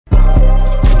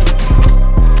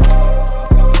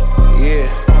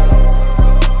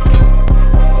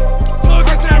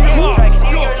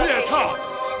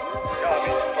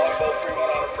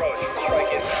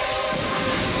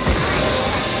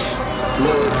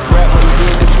Rap money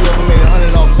good that you ever made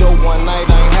 100 off dope one night.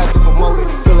 I ain't had to promote it.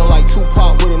 Feeling like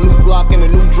Tupac with a new block and a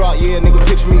new drop. Yeah, nigga,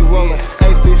 picture me rolling.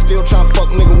 Ace bitch still tryna fuck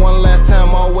nigga one last time.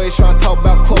 Always tryna talk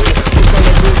about closing. Bitch on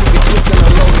that bitch, you get flipped and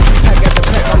unloaded. Pack at the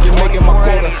pack, I'm just making my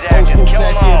quota. Old school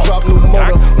snatch, yeah, drop new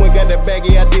motor. When got that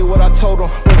baggy, I did what I told him.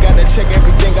 When got that check,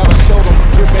 everything I done showed him.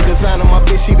 Drippin' designer, my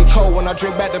bitch, she the cold. When I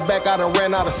drink back to back, I done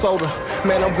ran out of soda.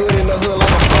 Man, I'm good in the hood like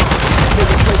a salsa.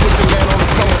 Nigga play with your man on the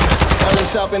coast. LA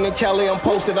shopping in Cali, I'm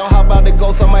posted. I'll hop out the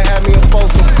ghost, I might have me a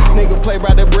foursome. Nigga play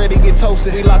by the bread, he get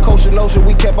toasted. He like Kosher Notion,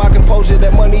 we kept our composure.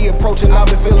 That money approaching, I've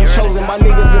been feeling chosen. My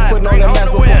niggas been putting on that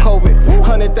mask before COVID.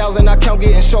 100,000, I count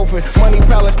getting chauffeured. Money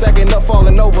palace stacking up,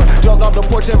 falling over. Jumped off the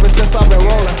porch ever since I've been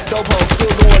rolling. Dope hoe,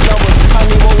 still doing numbers. I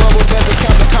need more rubber bands to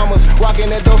count the commas. Rocking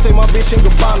that dough, say my bitch in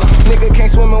Gabbana. Nigga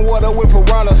can't swim in water with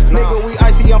piranhas. Nigga, we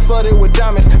icy, I'm flooded with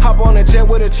diamonds. Hop on a jet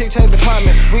with a chick, change the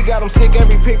climate. We got them sick,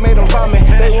 every pick made them vomit.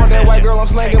 They want that white girl, I'm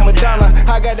slanging Madonna.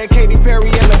 I got that Katy Perry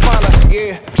and Nirvana,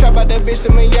 yeah. Trap out that bitch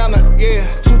to Mayana, yeah.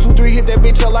 223 hit that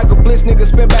bitch up like a blitz, nigga.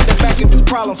 Spin back to back if there's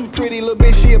problems. Pretty little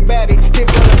bitch, she a baddie. Hit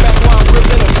from the back while I'm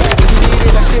gripping a fatty. He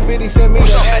needed that shit, bitch, he sent me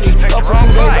the addy. Up for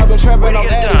 2 days, I've been trapping on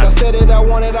addies. I said it, I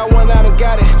went out and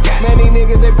got it. Man, these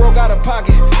niggas, they broke out of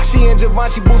pocket. She and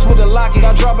Givenchy boots with a locket.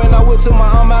 I drop and I whip till my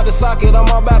arm out the socket. I'm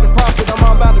all about the profit, I'm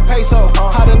all about the peso.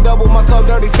 I done double my cup,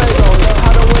 dirty Fago.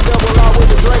 I done went double out with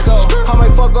the Draco. I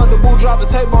may fuck up the boot, drop the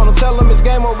tape on him. Tell him it's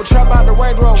game over, trap out the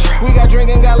Range Rover. We got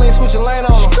drinking, got lean, switching lane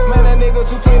on him. Man, that nigga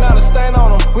too clean, out a stain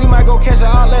on him. We might go catch a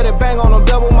outlet and bang on him.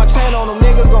 Double my chain on him,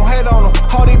 niggas gon' hate on him.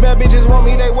 All these bad bitches want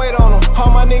me, they wait on him. All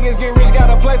my niggas get rich,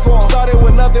 gotta play for him. Started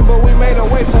with nothing, but we made a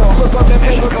way for him. Hook up that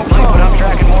paper, gon' come. But I'm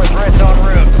tracking more threats en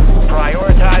route.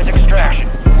 Prioritize extraction.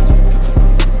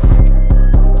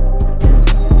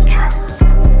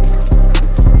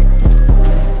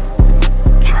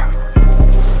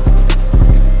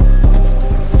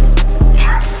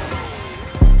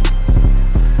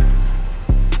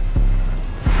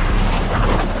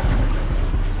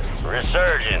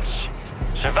 Resurgence.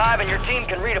 Survive and your team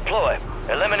can redeploy.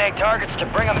 Eliminate targets to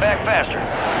bring them back faster.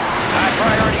 High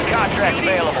priority contract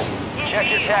available. Check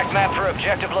your TAC map for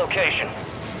objective location.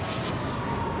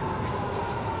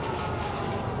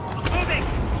 Moving.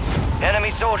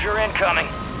 Enemy soldier incoming.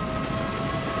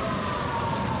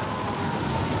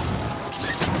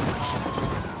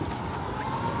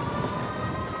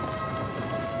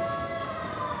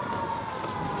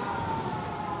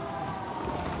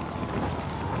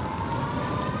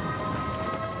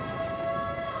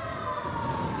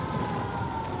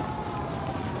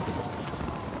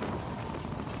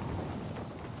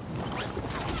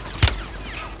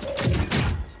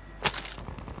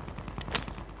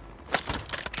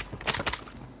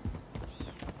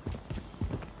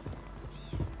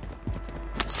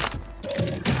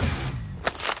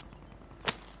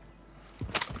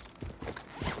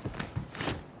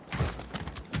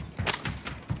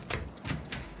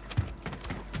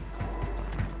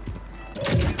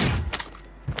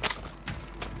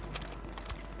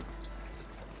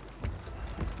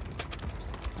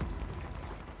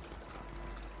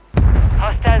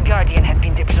 Hostile Guardian has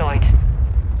been deployed.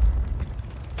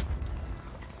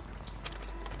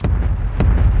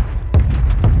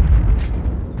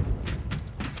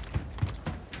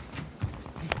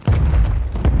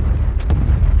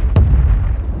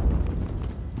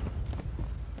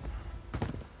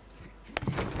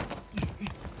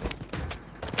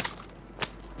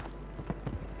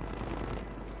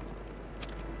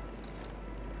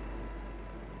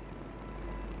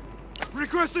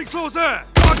 Requesting close air!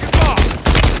 Target mark!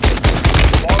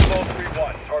 Longbow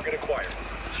 3-1, target acquired.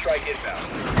 Strike inbound.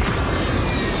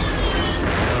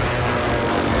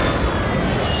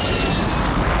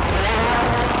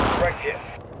 Direct hit.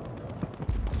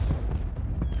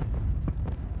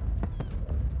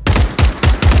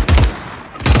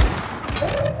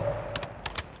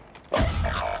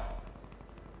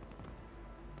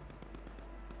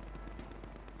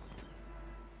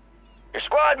 Your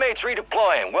squad mates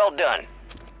redeploying. Well done.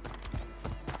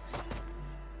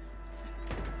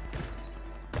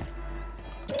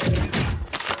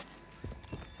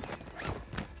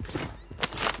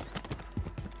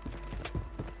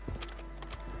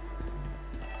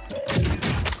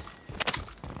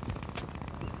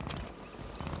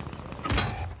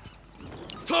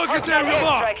 Target area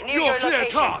marked! You're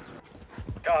cleared hard!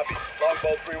 Copy.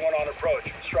 Longbow 3-1 on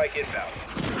approach. Strike inbound.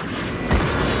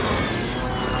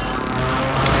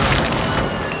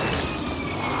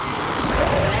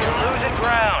 You're losing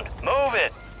ground. Move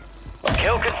it.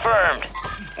 Kill confirmed.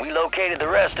 We located the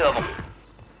rest of them.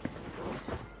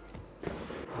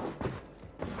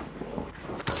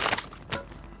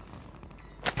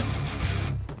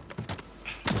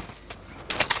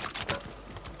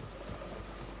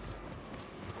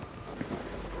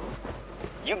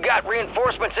 You got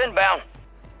reinforcements inbound.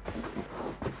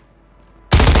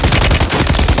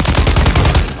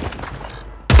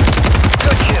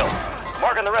 Good kill.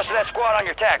 Marking the rest of that squad on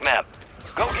your TAC map.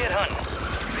 Go get hunting.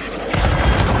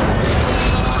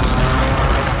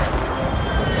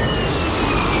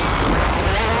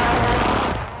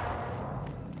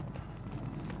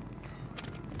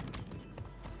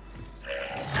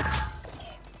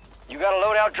 You got a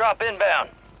loadout drop inbound.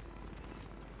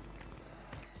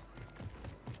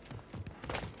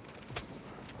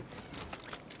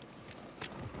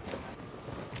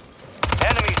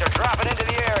 Enemies are dropping into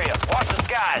the area. Watch the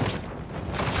skies.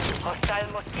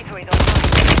 Hostile mosquito is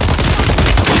online.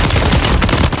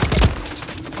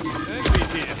 Enemy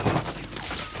here.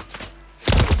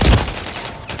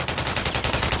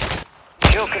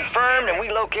 Kill confirmed, and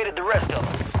we located the rest of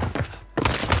them.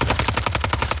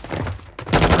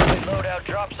 Loadout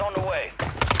drops on the way.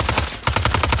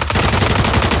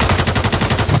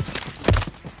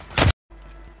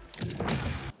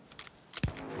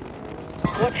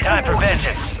 Time for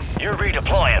vengeance. You're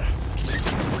redeploying.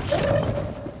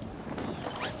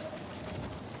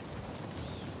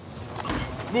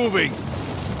 Moving.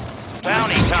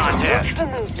 Bounty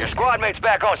contest. Your squad mate's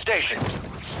back on station.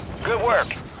 Good work.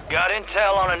 Got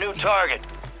intel on a new target.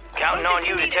 Counting on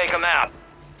you to take him out.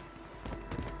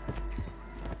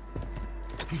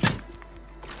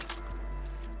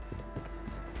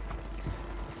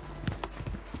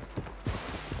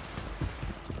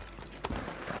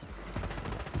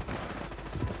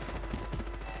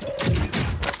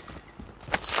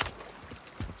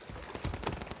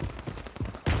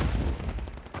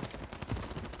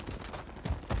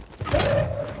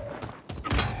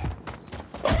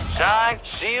 Signed,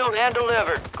 sealed, and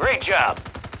delivered. Great job.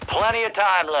 Plenty of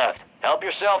time left. Help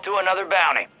yourself to another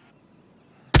bounty.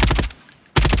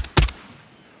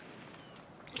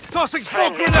 Tossing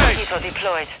smoke Friendly grenade! mosquito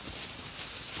deployed.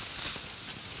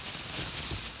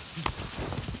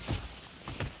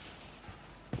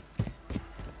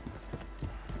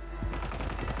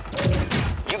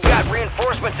 You've got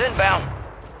reinforcements inbound.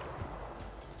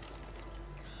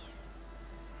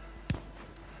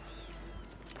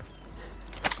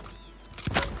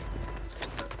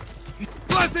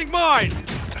 Planting mine!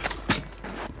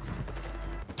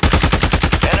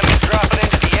 Enemies dropping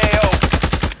into the AO.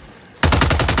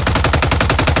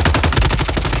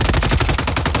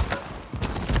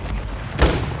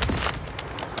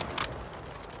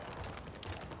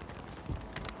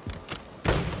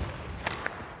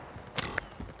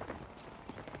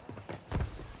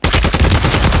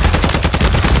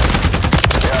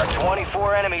 There are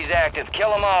 24 enemies active.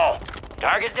 Kill them all.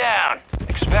 Target down.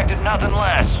 Expected nothing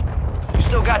less. You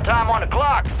still got time on the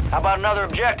clock. How about another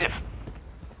objective?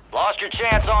 Lost your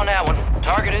chance on that one.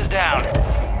 Target is down.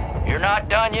 You're not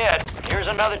done yet. Here's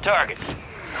another target.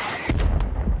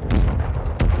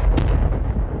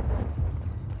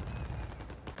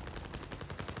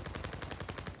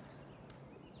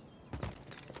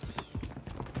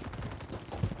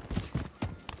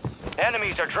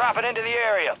 Enemies are dropping into the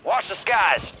area. Watch the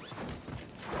skies.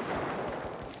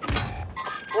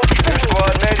 Your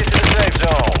squad made it to the safe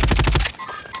zone.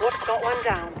 What's got one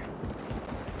down?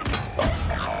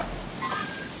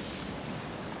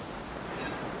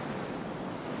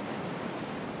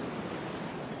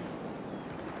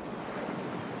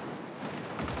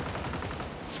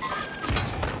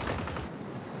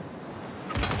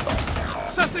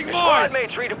 Setting Your mine! squad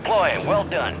mates redeploying. Well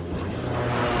done.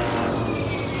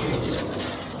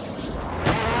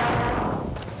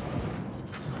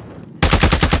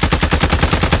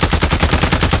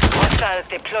 Hostiles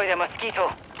deploy the mosquito.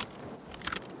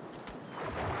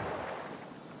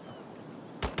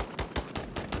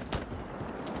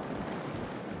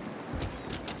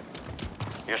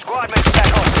 Your squad mates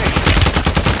back on station.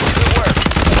 Good work.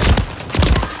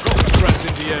 Press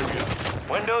in the area.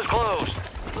 Windows closed.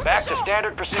 Back to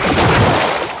standard procedure.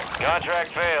 Contract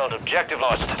failed. Objective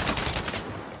lost.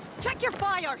 Check your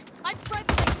fire! I'm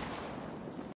friendly!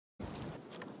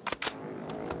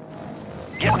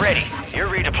 Get ready. You're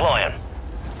redeploying.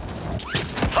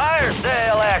 Fire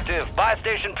sale active. Buy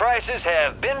station prices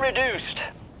have been reduced.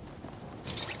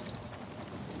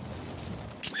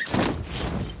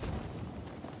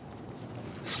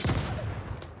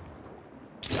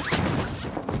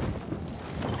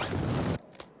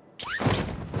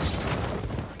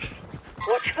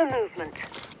 Watch for movement.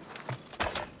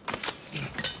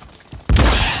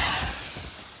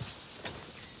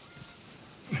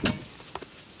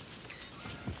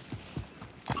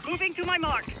 Moving to my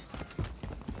mark.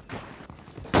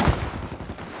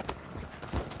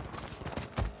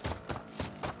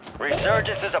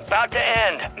 Resurgence is about to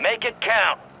end. Make it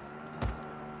count.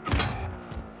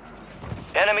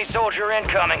 Enemy soldier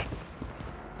incoming.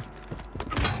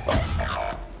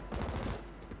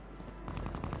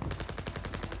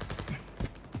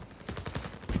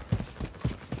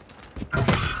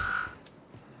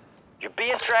 You're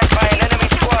being tracked by an enemy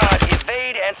squad.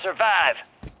 Evade and survive.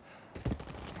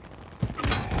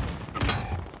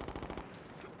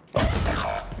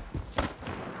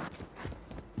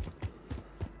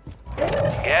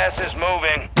 Gas is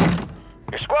moving.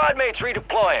 Your squad mates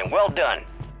redeploying. Well done.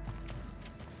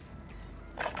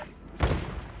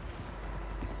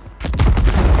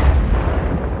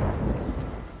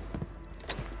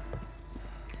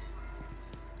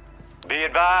 Be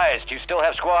advised, you still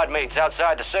have squad mates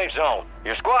outside the safe zone.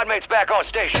 Your squad mates back on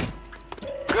station.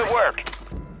 Good work.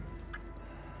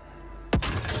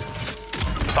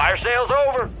 Fire sale's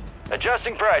over.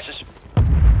 Adjusting prices.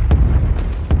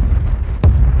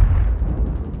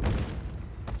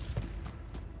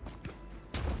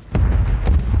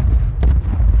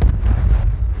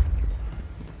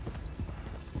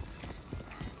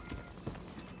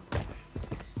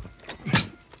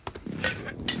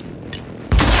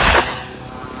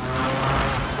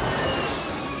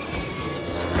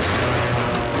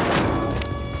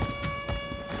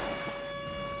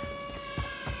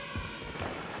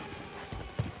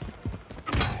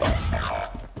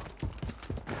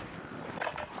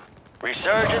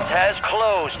 Resurgence has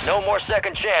closed. No more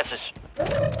second chances.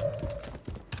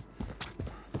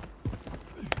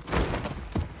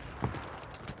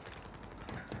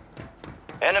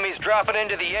 Enemies dropping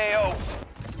into the AO.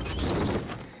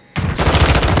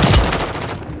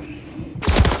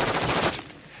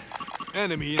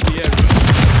 Enemy in the area.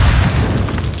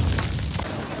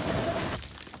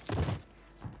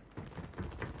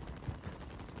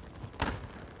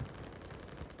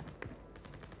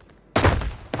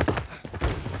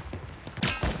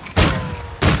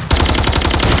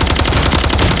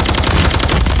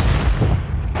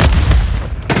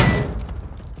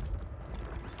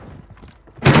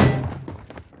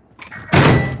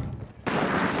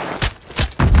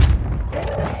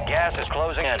 Gas is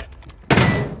closing in.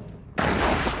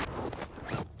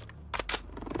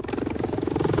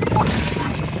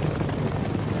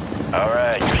 All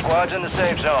right, your squad's in the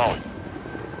safe zone.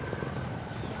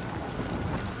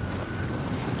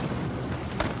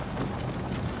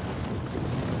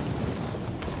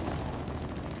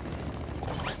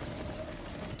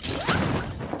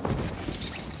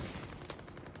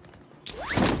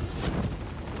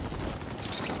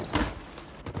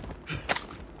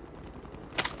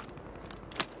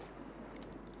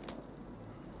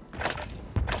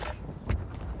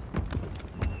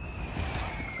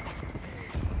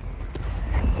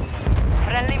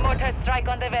 Friendly mortar strike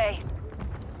on the way.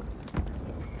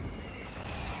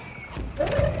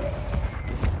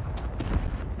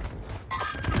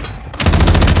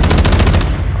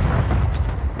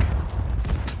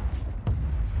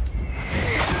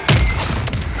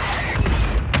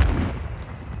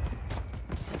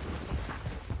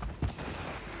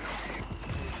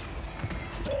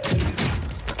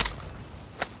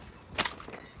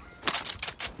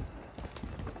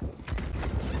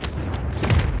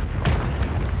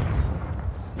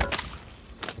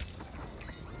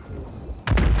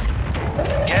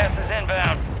 Gas is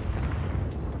inbound.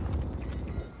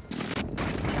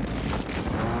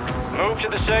 Move to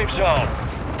the safe zone.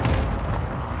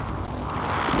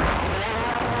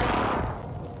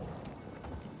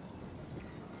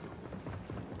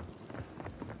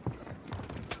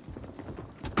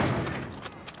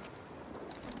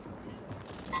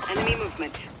 Enemy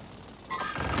movement.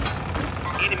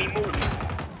 Enemy movement.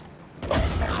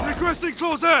 Requesting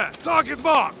close air. Target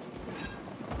marked.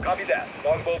 Copy that.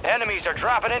 Longbow. Enemies are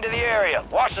dropping into the area.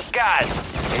 Watch the skies.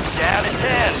 It's down to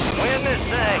 10. Win this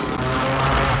thing.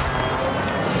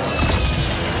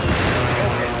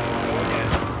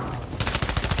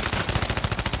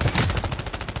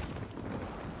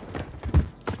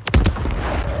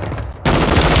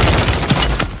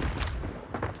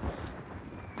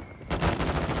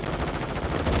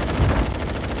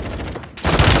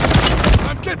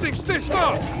 I'm getting stitched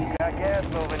up. Got gas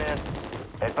moving in.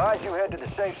 Advise you head to the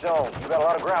safe zone. You got a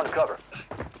lot of ground to cover.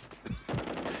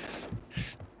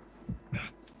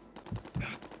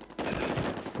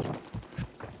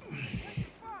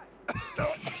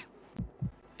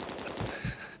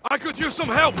 I could use some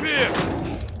help here.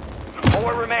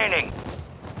 4 remaining.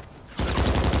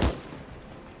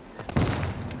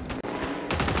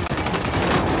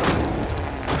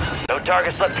 No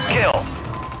targets left to kill.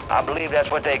 I believe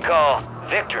that's what they call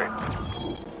victory.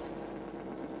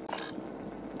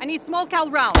 I need small cal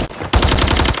rounds.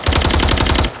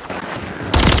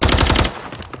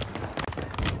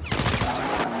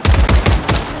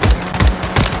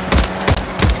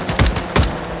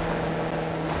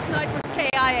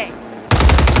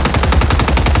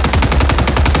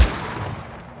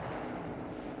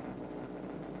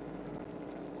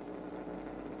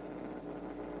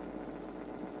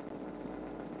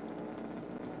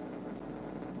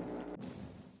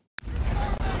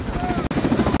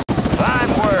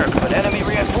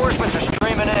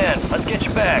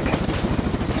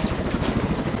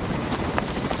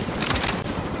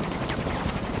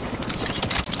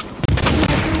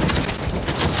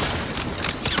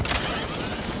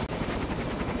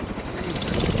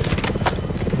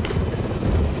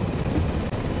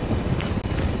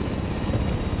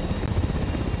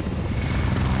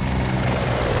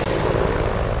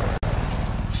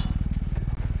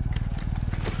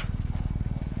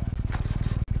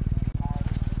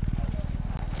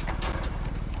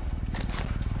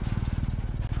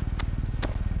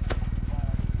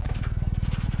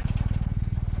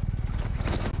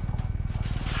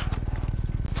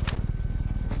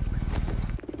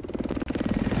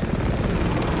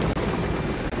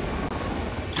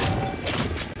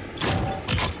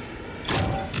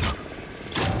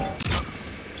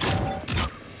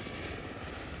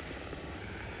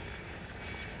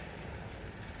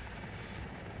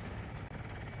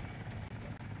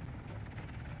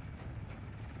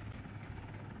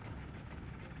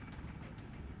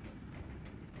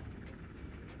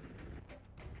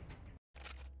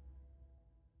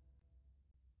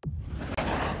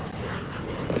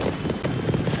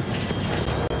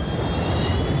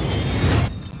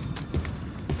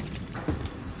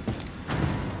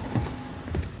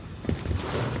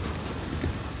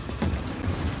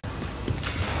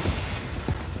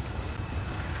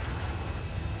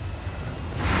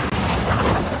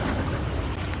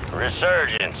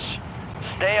 Resurgence.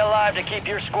 Stay alive to keep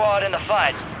your squad in the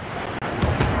fight.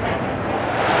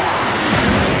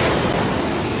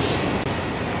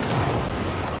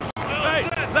 Hey,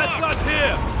 let's land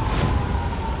here!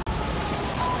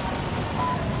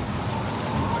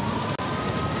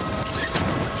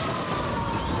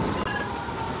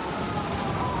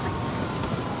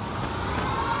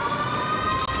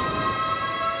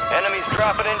 Enemies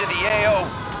dropping into the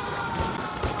AO.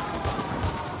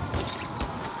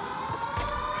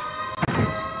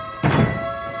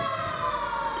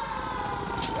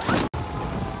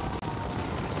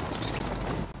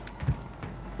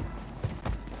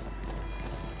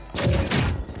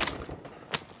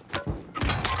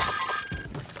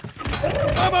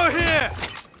 Ammo here!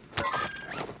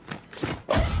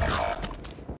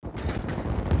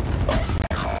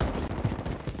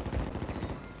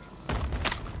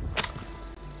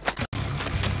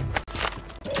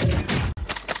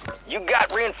 You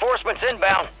got reinforcements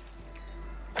inbound.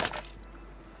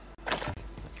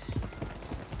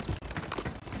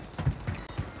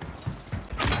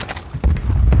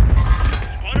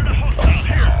 Spotted a hostile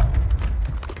here!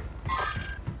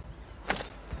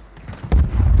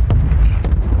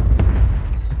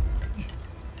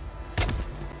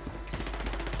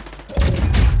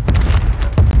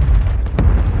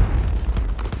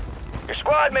 Your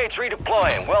squad mates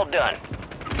redeploying. Well done.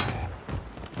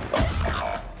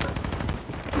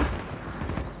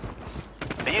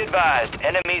 Be advised,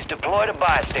 enemies deployed a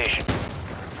buy station.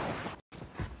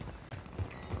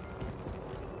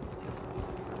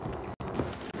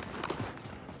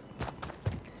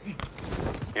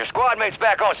 Your squad mates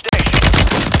back on station.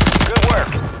 Good work.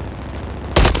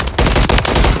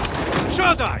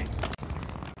 Shadai!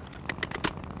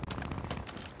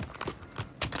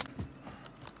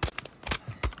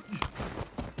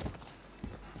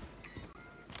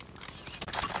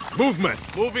 Movement!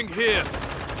 Moving here!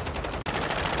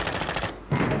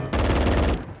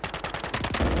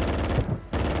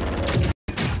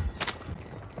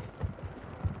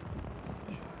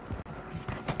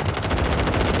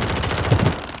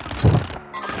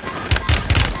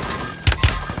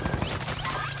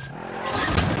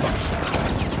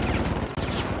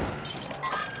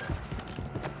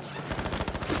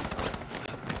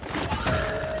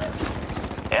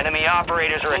 Enemy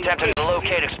operators are attempting to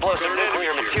locate explosive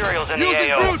nuclear materials in the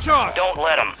Using AO. drill charge! Don't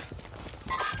let them.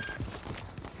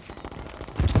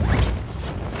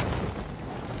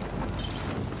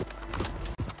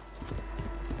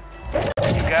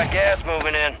 You got gas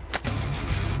moving in.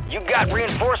 You got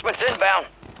reinforcements inbound.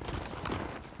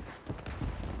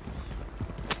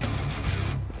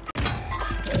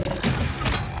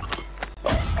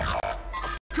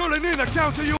 Calling in a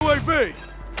counter UAV!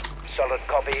 Solid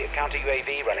copy. Counter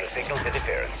UAV running signal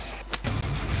interference.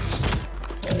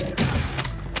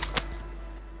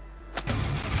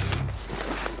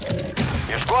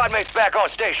 Your squad mates back on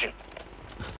station.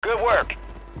 Good work.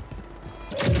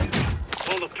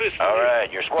 On the pistol. All right,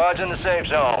 your squad's in the safe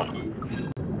zone.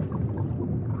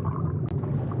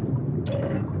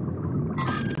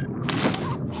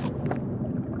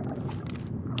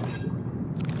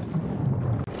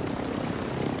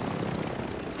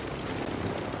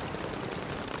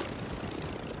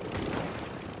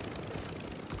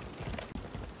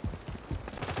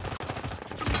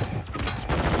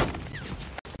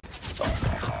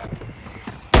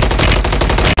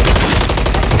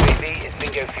 UAV is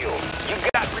bingo fuel. You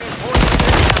got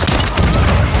reinforcements.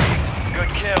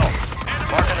 Good kill.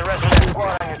 Marking the rest of that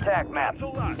squad on your attack map.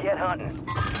 Get hunting.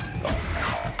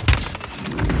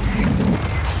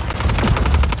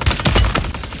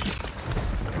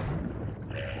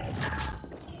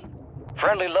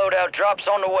 Friendly loadout drops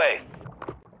on the way.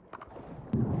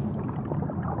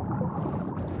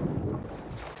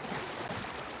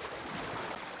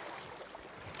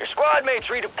 Your squad mates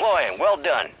redeploying. Well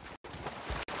done.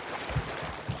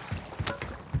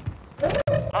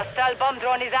 Hostile bomb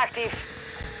drone is active.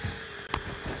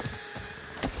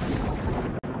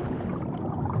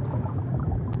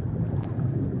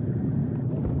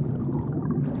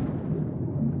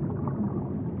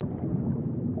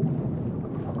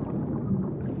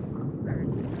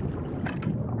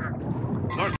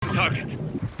 Mark the target.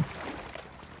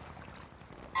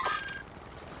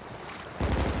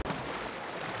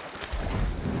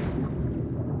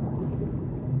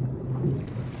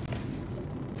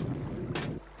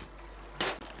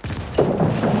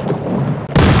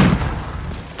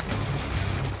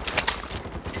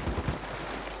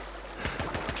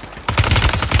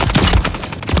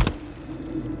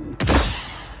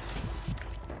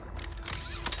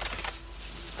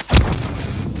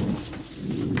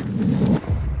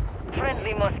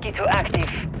 Friendly mosquito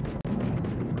active.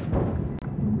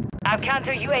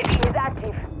 counter UAV is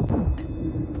active.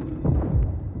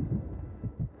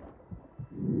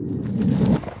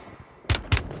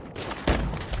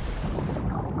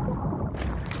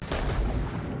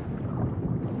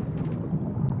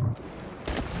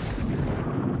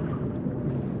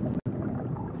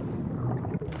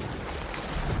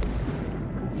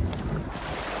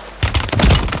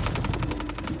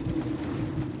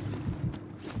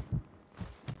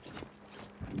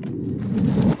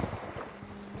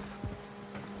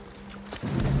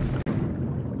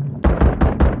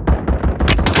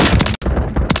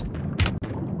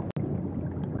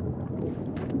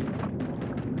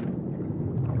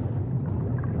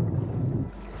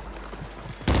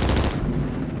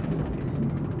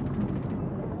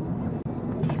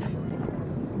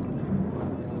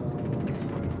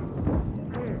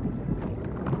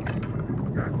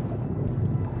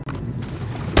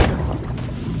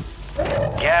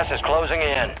 Gas is closing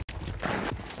in.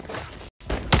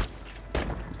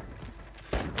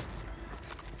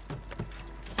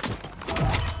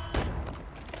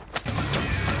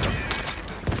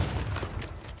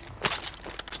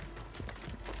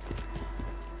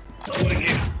 Moving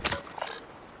in.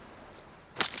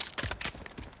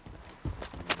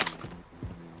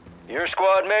 Your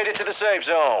squad made it to the safe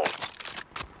zone.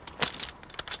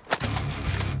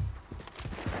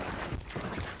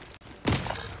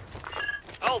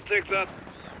 I'll take that.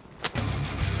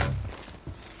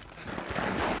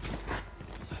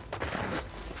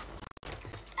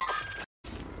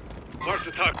 Marked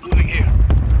attack moving here.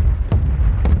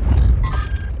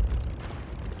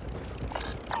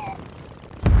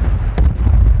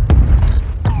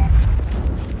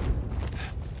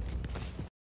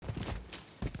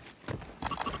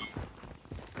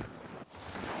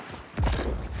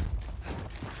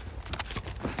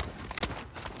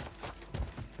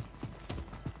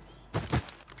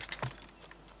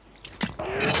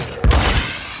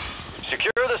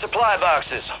 Secure the supply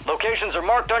boxes. Locations are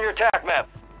marked on your TAC map.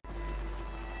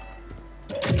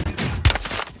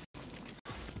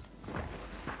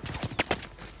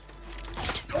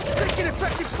 Taking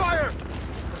effective fire!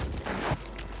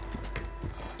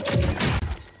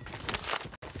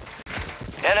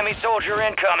 Enemy soldier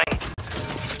incoming.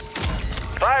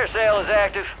 Fire sale is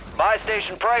active. Buy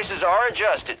station prices are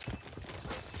adjusted.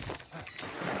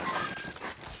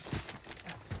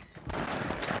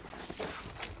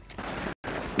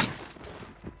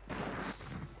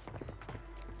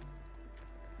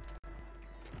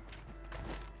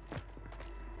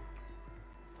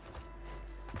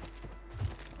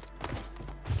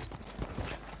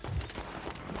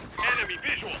 Enemy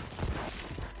visual.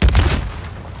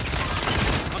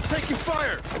 I'm taking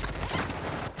fire!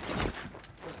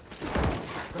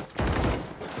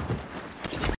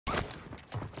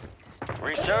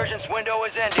 Resurgence window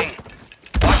is ending.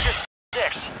 Watch your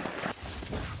 6.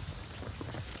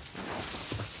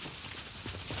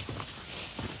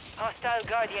 Hostile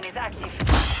Guardian is active.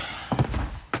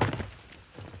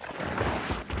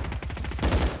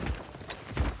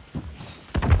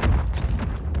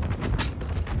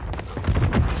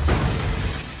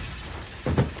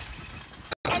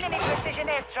 Enemy precision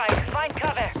airstrike. Find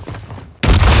cover.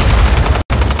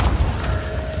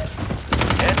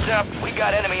 Heads up, we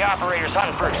got enemy operators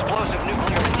hunting for explosive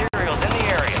nuclear materials in the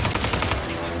area.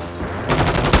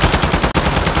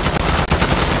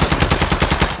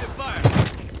 Fire.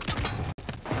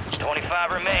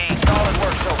 25 remain. Solid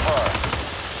work so far.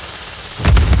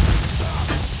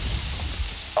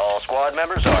 All squad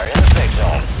members are in the safe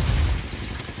zone.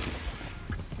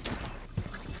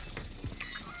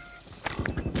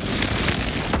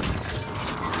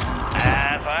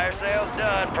 Fire sale's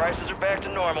done. Prices are back to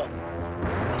normal.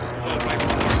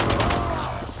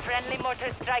 Friendly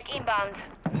mortar strike inbound.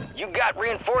 You got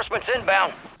reinforcements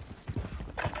inbound.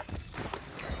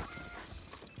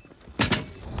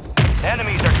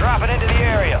 Enemies are dropping into the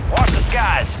area. Watch the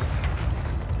skies.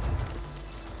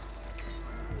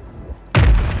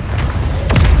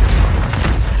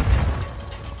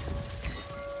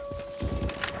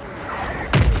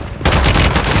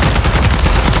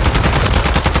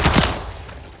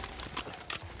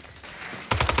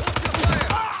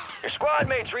 Squad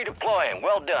mates redeploying.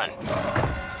 Well done.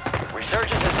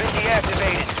 Resurgence has been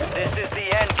deactivated. This is the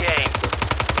end game.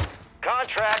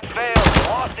 Contract failed.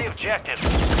 Lost the objective.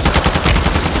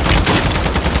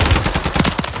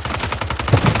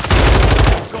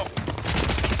 Go!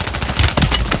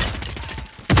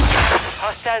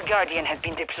 Hostile Guardian has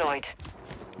been deployed.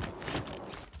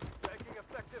 Taking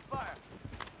effective fire!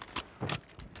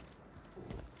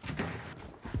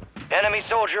 Enemy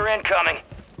soldier incoming.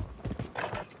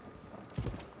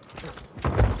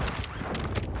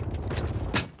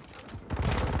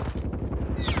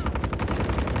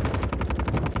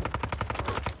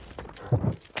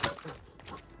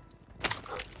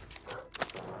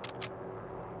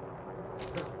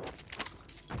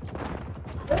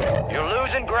 You're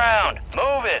losing ground.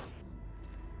 Move it.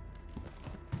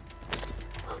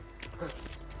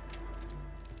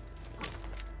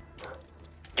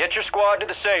 Get your squad to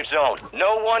the safe zone.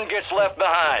 No one gets left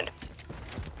behind.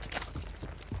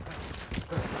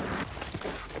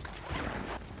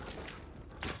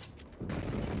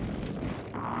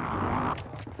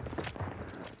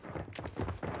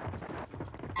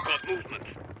 Got movement.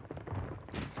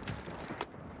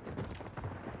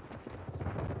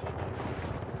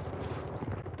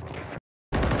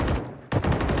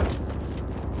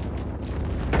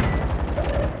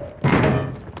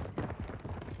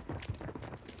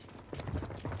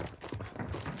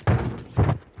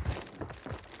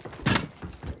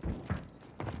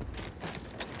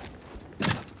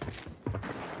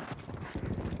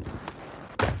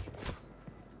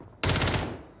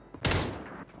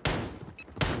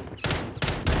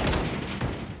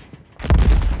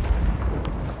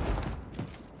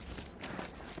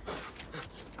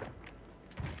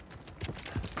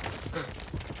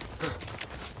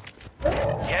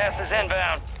 Gas is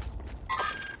inbound.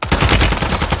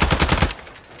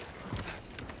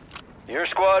 Your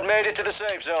squad made it to the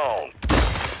safe zone.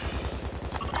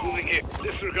 Moving here.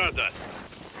 Disregard that.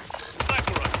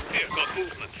 Sniper rifle here. Got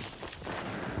movement.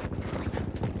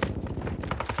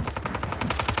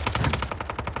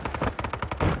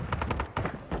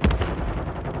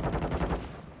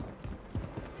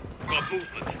 Got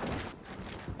movement.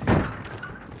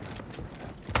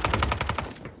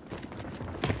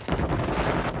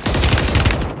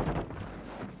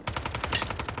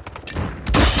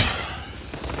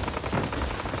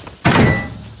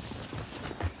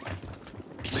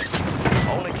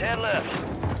 Only 10 left.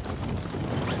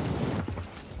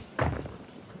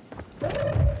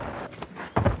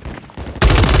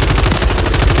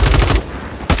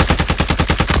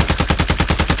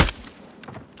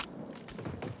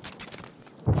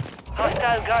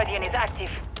 Hostile Guardian is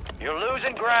active. You're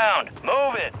losing ground.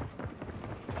 Move it.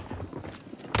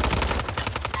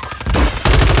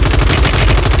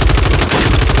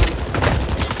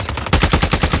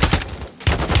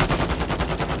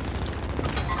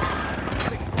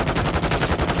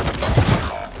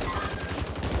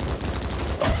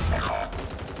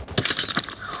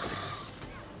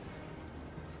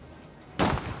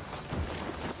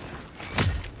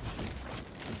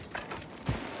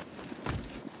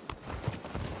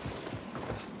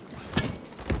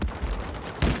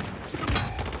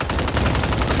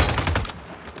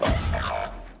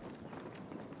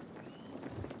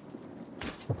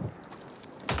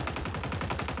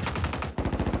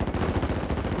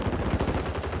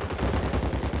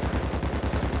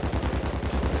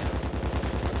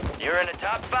 You're in the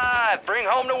top 5. Bring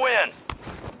home the win.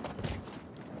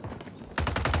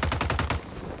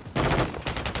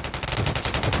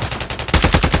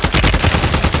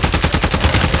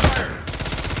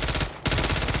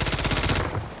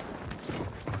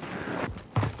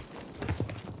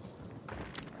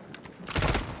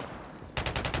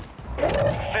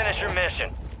 Finish your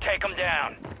mission. Take them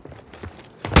down.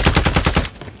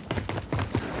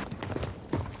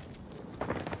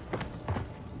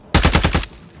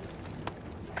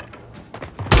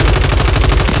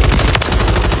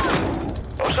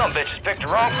 Oh, some bitches picked the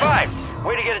wrong fight.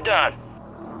 Way to get it done.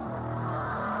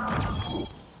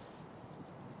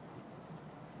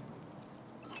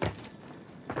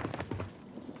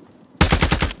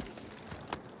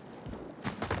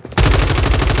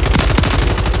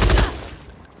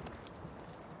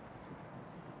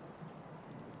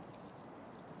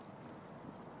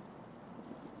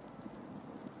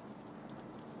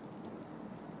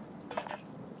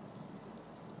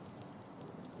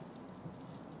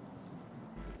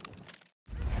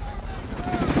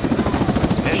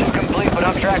 Mission complete, but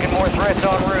I'm tracking more threats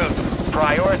en route.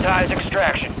 Prioritize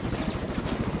extraction.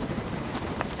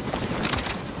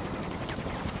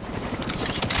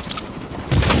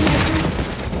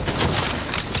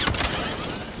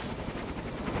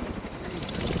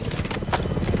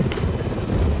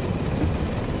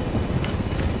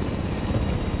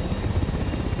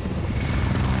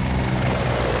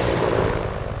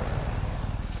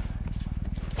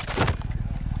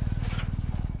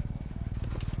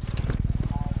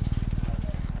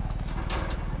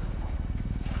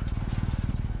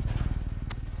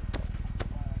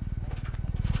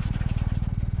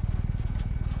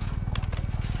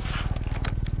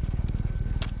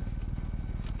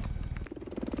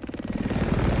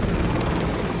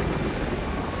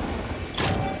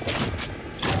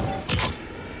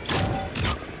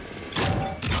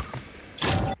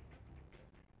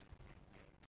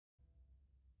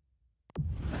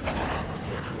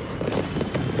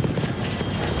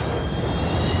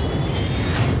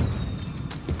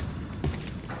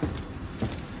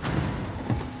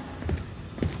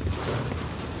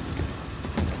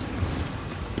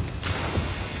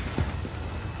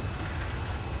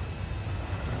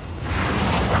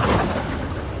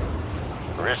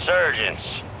 Resurgence.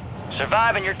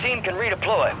 Survive and your team can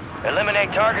redeploy.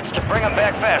 Eliminate targets to bring them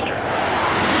back faster.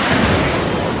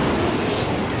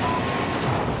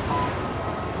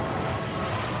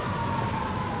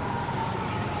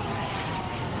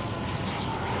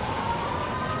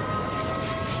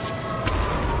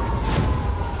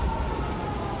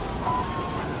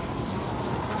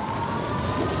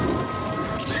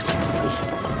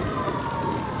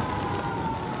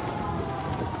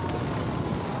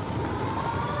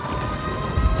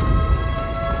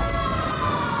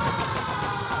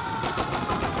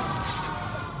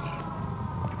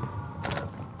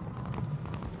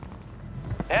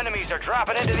 Enemies are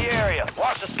dropping into the area.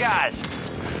 Watch the skies.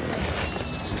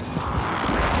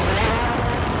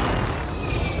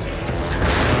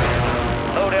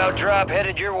 Loadout drop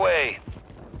headed your way.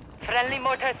 Friendly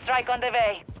mortar strike on the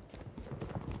way.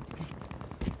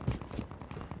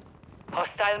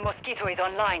 Hostile mosquito is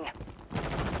online.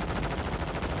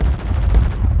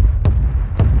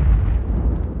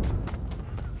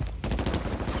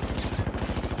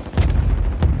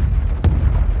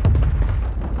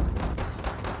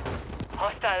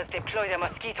 Hostiles deploy the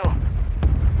mosquito.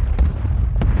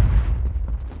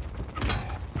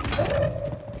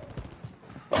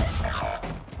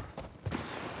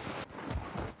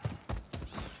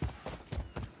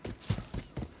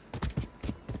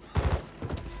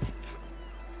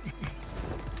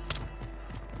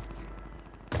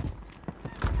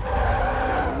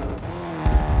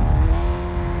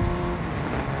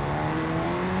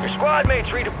 Your squad mates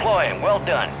redeploying. Well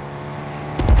done.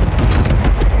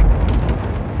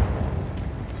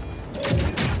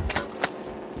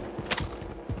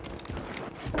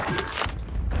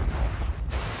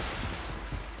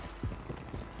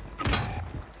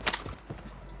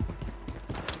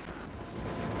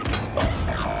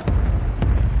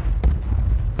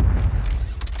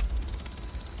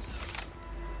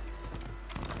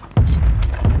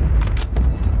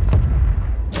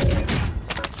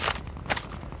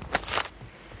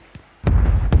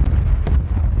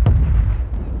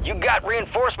 You got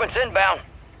reinforcements inbound.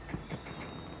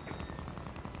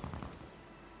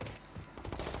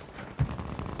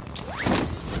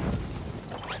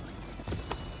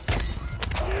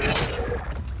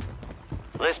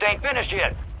 List ain't finished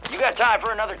yet. You got time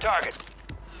for another target.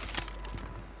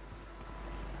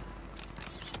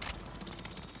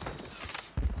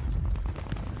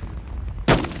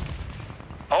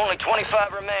 Only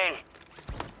 25 remain.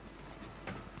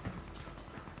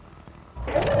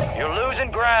 You're losing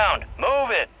ground.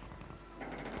 Move it.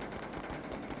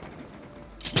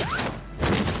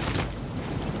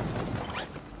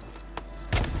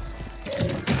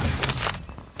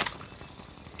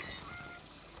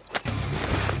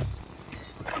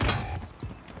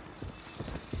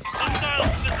 Hostiles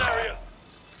in this area.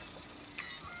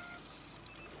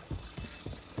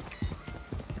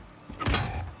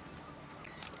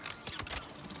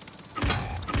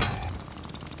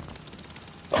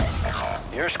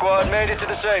 Your squad made it to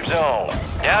the safe zone.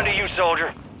 Down to you,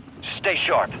 soldier. Stay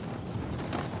sharp.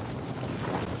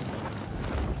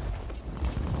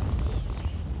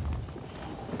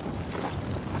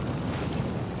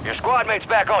 Your squad mate's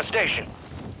back on station.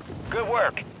 Good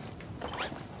work.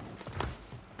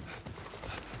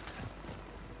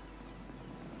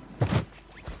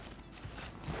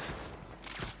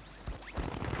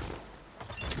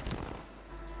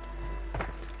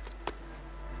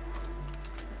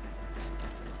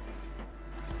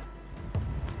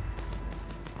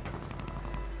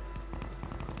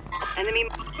 Enemy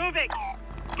moving.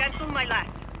 Cancel my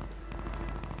last.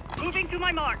 Moving to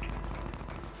my mark.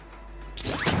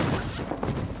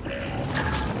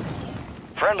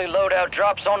 Friendly loadout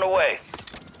drops on the way.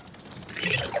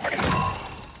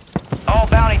 All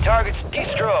bounty targets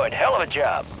destroyed. Hell of a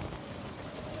job.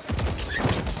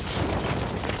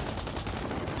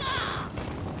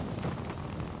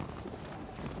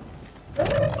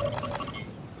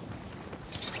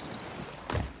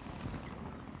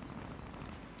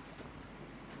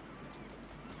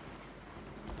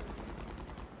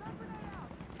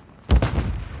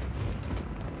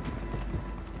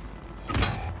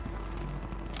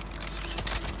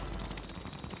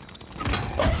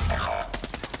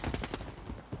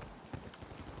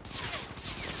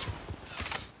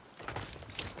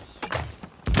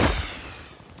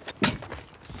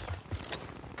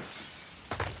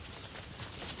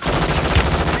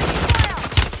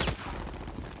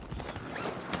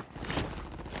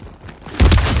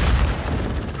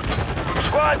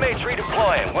 Squad mates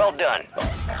redeploying. Well done.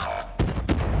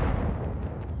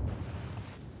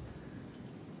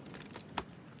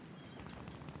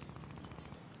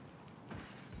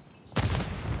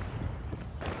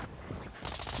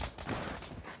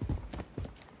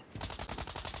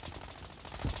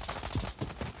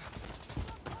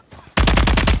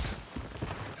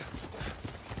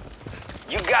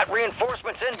 got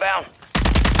reinforcements inbound.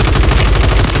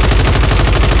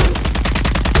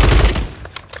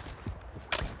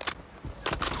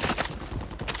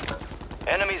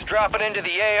 Enemies dropping into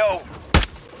the AO.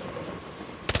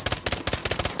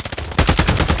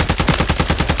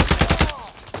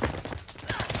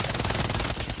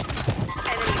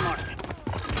 Enemy marked.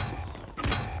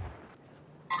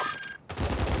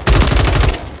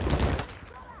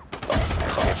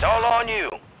 It's all on you.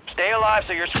 Stay alive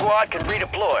so your squad can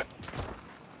redeploy.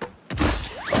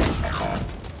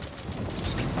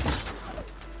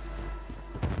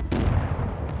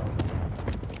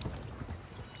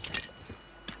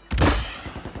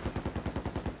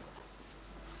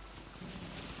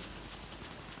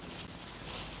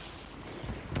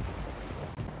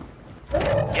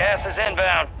 Gas is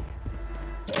inbound.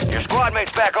 Your squad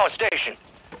mate's back on station.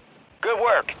 Good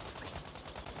work.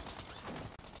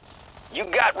 You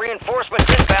got reinforcements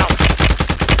inbound.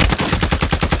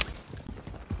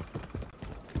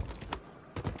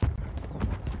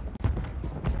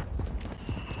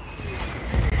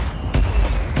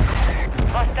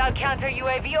 Hostile counter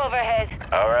UAV overhead.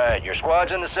 All right, your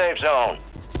squad's in the safe zone.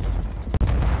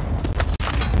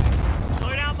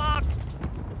 Loadout marked.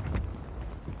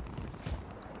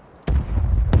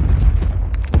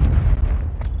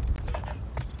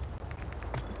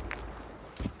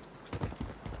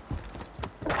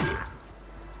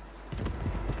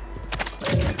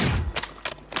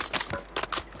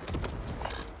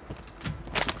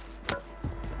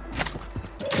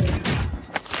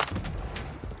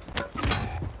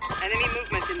 Enemy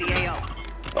movement in the AO.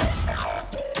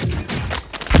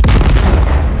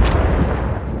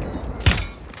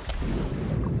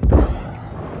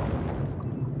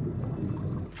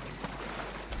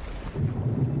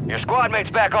 Your squad mate's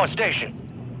back on station.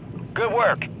 Good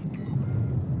work.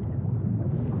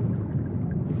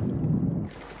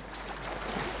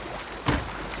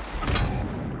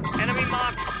 Enemy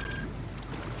marked.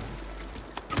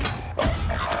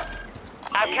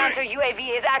 Our counter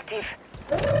UAV is active.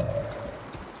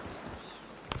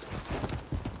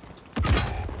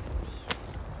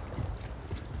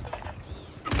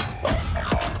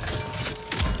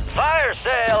 Fire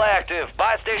sale active.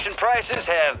 Buy station prices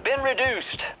have been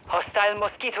reduced. Hostile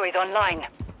Mosquito is online.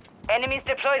 Enemies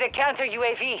deploy the counter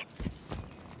UAV.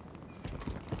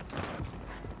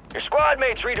 Your squad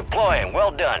mate's redeploying.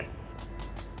 Well done.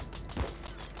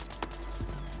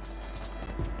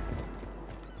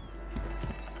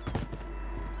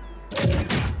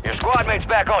 Your squad mate's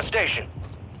back on station.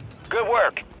 Good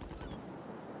work.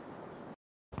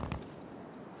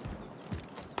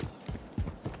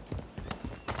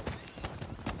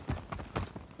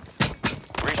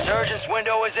 Resurgence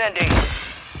window is ending.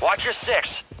 Watch your six.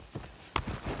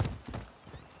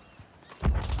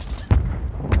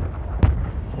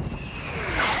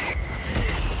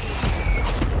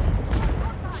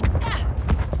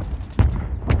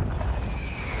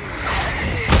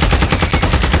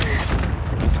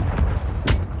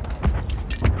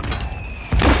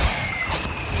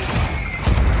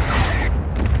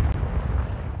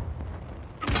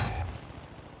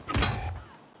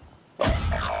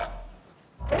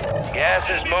 Gas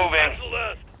is moving. To the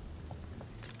left.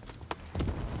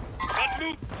 Front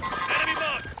move. Enemy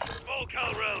marked. Small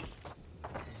cal rounds.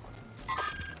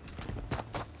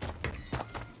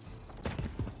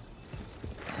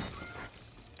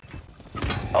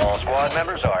 All squad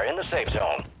members are in the safe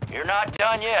zone. You're not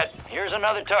done yet. Here's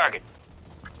another target.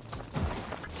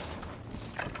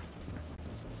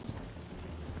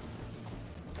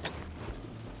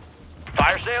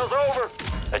 Fire sale's over.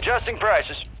 Adjusting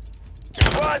prices. Your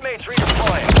squad mate's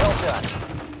redeploying. Well done.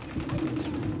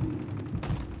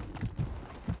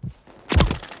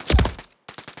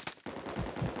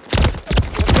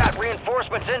 We've got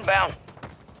reinforcements inbound.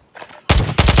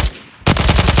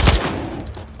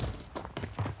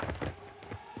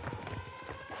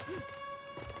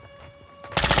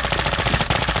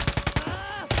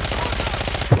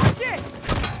 This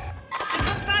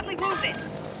looks badly wounded.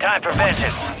 Time for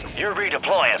vengeance. You're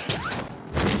redeploying.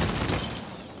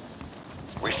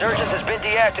 Resurgence has been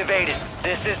deactivated.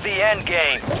 This is the end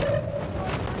game.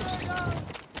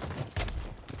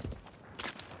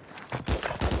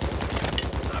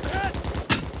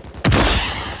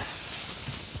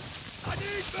 I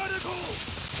need medical.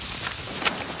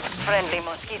 Friendly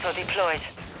Mosquito deployed.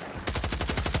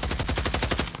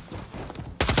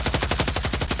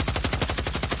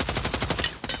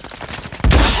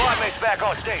 Squad mate's back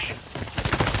on station.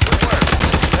 Good work.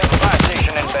 We have a fire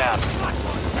station inbound.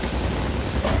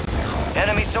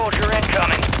 Enemy soldier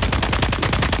incoming.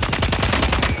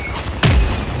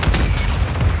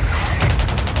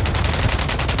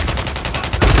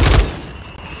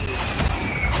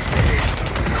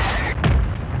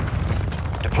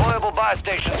 supply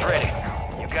station's ready.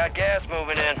 You got gas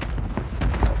moving in.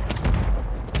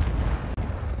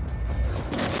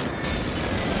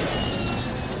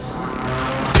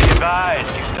 Be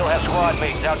advised, you still have squad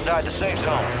mates outside the safe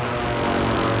zone.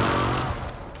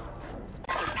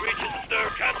 Breaches stir,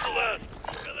 cancel that.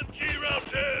 LMG round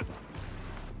here.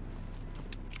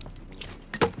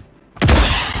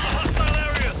 Hostile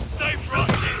area, stay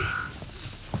frosty.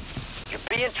 You're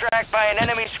being tracked by an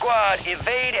enemy squad.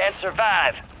 Evade and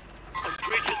survive.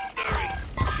 Breaches stirring.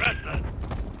 Press that.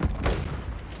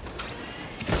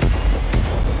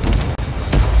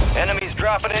 Enemies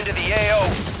dropping into the AO.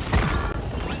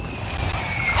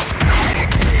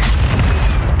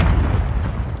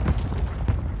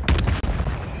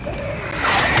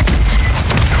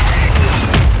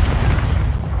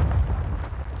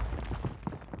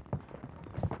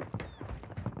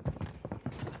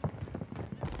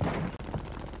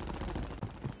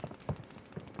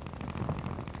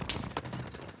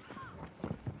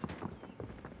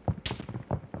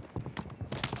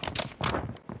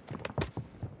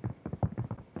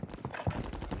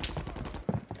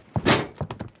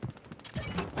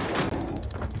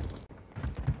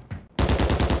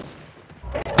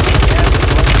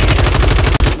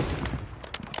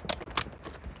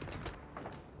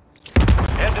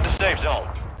 Zone.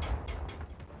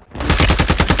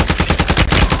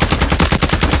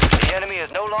 The enemy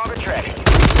is no longer tracking you.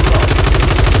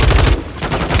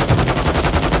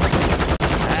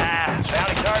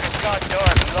 Bounty target's gone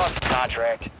dark. We lost the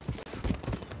contract.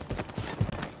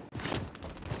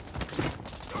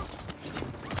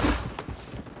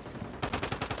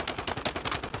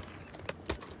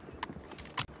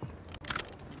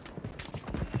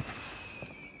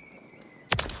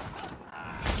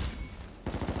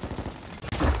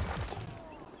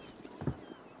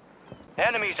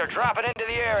 Enemies are dropping into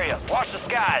the area. Watch the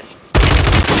skies.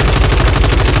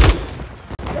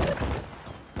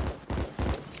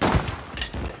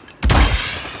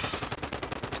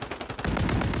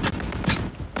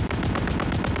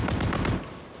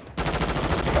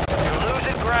 You're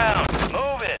losing ground.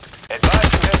 Move it. Advise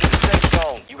you head to the safe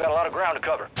zone. You got a lot of ground to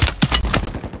cover.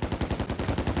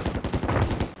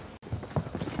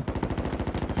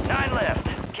 Nine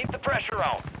left. Keep the pressure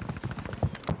on.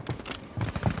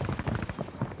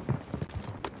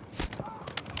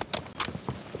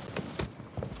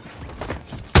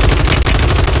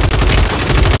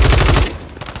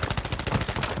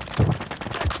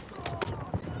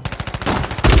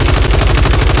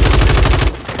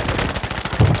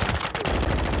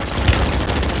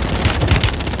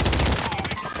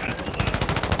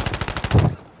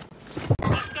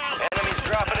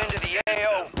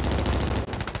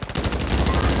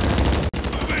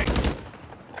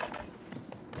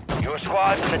 Your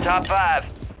squad's in the top 5.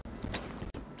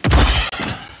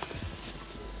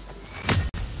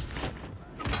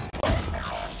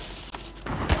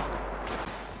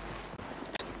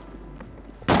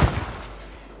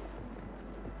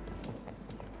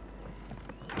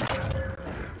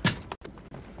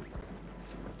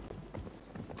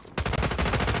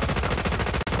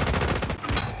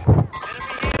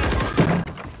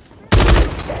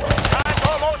 Time's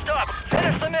almost up.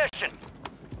 Finish the mission.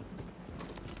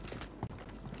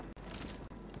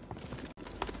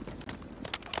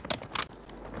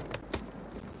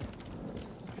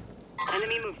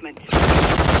 Enemy movement.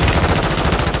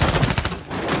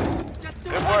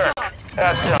 Good work.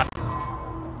 That's done.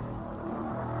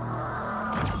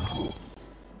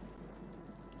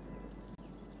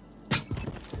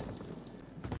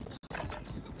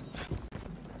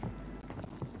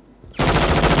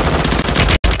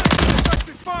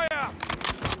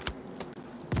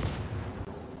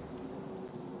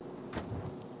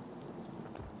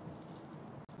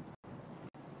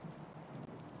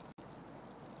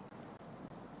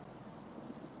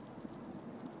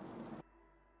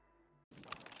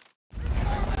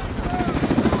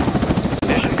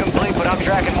 I'm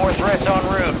tracking more threats en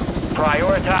route.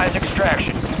 Prioritize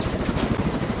extraction.